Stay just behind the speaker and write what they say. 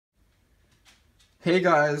Hey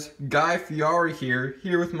guys, Guy Fieri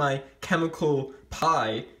here with my chemical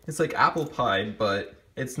pie. It's like apple pie, but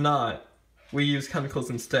it's not. We use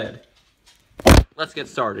chemicals instead. Let's get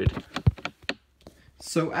started.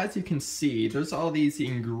 So as you can see, there's all these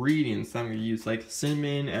ingredients that I'm going to use, like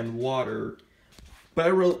cinnamon and water. But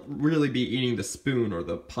I will really be eating the spoon or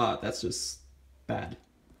the pot. That's just bad.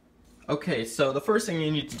 Okay, so the first thing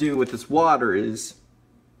you need to do with this water is...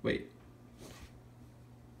 Wait.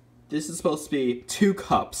 This is supposed to be 2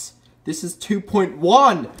 cups. This is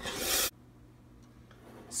 2.1!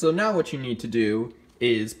 So now what you need to do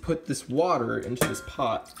is put this water into this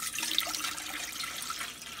pot.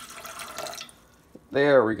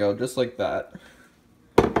 There we go, just like that.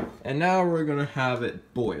 And now we're gonna have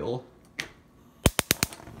it boil.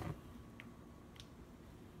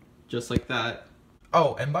 Just like that.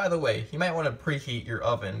 Oh, and by the way, you might want to preheat your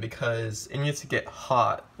oven because it needs to get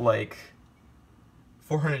hot, like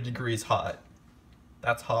 400 degrees hot.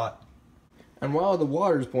 That's hot. And while the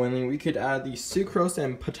water's boiling, we could add the sucrose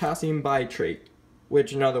and potassium bitrate,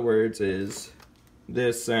 which in other words is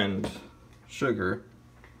this and sugar.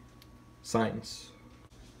 Science.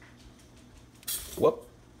 Whoop.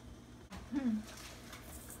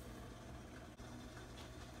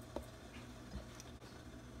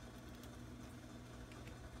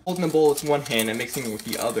 Holding the bowl with one hand and mixing it with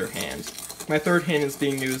the other hand. My third hand is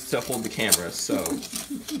being used to hold the camera, so...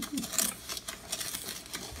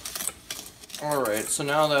 Alright, so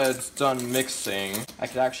now that it's done mixing, I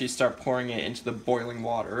could actually start pouring it into the boiling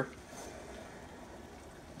water.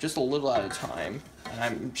 Just a little at a time. And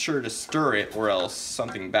I'm sure to stir it or else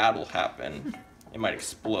something bad will happen. It might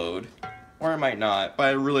explode. Or it might not, but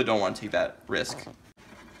I really don't want to take that risk.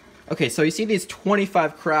 Okay, so you see these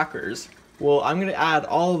 25 crackers? Well, I'm gonna add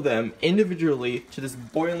all of them individually to this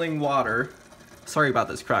boiling water. Sorry about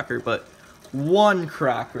this cracker, but 1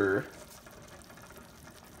 cracker,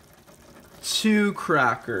 2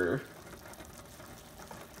 cracker,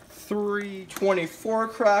 3, 24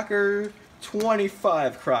 cracker,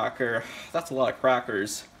 25 cracker. That's a lot of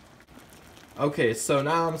crackers. Okay, so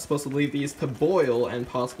now I'm supposed to leave these to boil and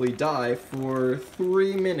possibly die for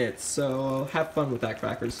 3 minutes, so have fun with that,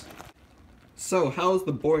 crackers. So, how's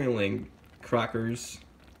the boiling, crackers?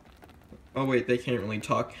 Oh wait, they can't really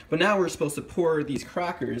talk. But now we're supposed to pour these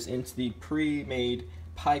crackers into the pre-made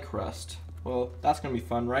pie crust. Well, that's gonna be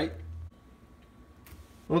fun, right?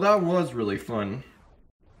 Well, that was really fun.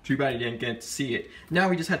 Too bad you didn't get to see it. Now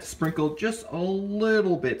we just have to sprinkle just a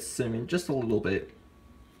little bit cinnamon, just a little bit.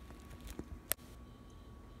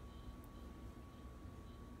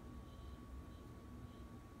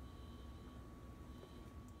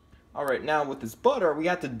 Alright, now with this butter, we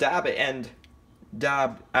have to dab it, and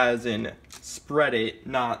dab as in spread it,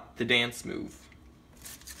 not the dance move.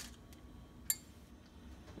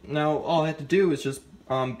 Now all I have to do is just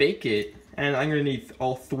bake it, and I'm gonna need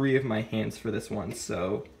all 3 of my hands for this one,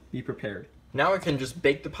 so be prepared. Now I can just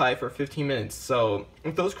bake the pie for 15 minutes, so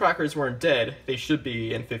if those crackers weren't dead, they should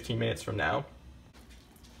be in 15 minutes from now.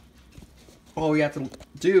 All we have to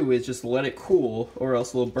do is just let it cool, or else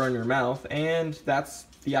it'll burn your mouth, and that's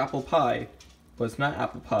the apple pie. But it's not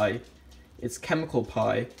apple pie, it's chemical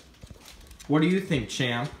pie. What do you think,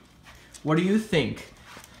 champ? What do you think?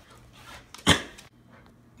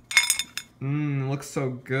 Looks so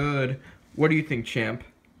good. What do you think, champ?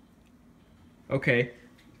 Okay,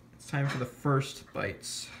 it's time for the first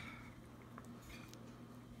bites.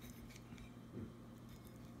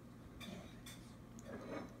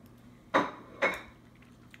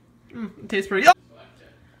 It tastes pretty.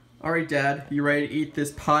 Alright, Dad, you ready to eat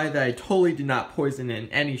this pie that I totally did not poison in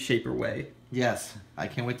any shape or way? Yes, I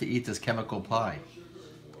can't wait to eat this chemical pie.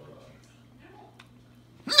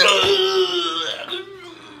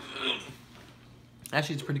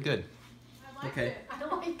 Actually, it's pretty good. I like it.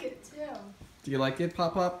 I like it too. Do you like it,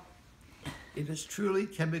 Pop Pop? It is truly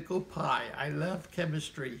chemical pie. I love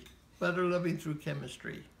chemistry. Butter loving through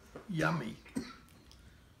chemistry. Yummy.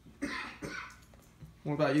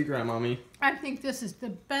 What about you, Grandmommy? I think this is the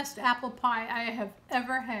best apple pie I have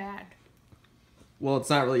ever had. Well, it's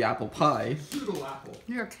not really apple pie. Pseudo apple.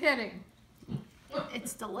 You're kidding.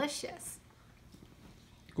 It's delicious.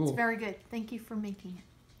 Cool. It's very good. Thank you for making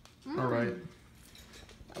it. Alright.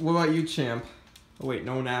 What about you, champ? Oh wait,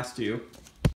 no one asked you.